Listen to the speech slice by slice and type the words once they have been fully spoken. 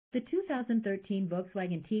The 2013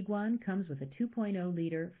 Volkswagen Tiguan comes with a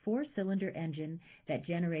 2.0-liter four-cylinder engine that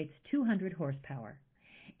generates 200 horsepower.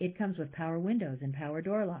 It comes with power windows and power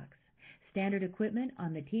door locks. Standard equipment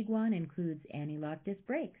on the Tiguan includes anti-lock disc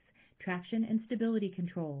brakes, traction and stability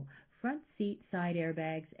control, front seat side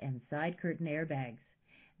airbags, and side curtain airbags.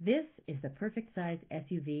 This is the perfect size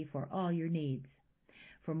SUV for all your needs.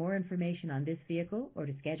 For more information on this vehicle or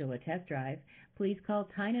to schedule a test drive, please call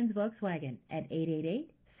Tynan's Volkswagen at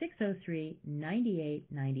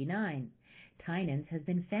 888-603-9899. Tynan's has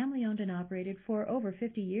been family-owned and operated for over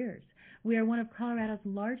 50 years. We are one of Colorado's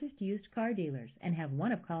largest used car dealers and have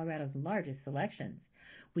one of Colorado's largest selections.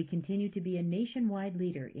 We continue to be a nationwide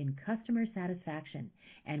leader in customer satisfaction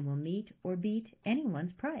and will meet or beat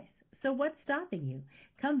anyone's price. So what's stopping you?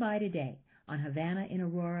 Come by today on Havana in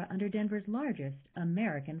Aurora under Denver's largest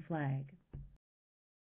American flag.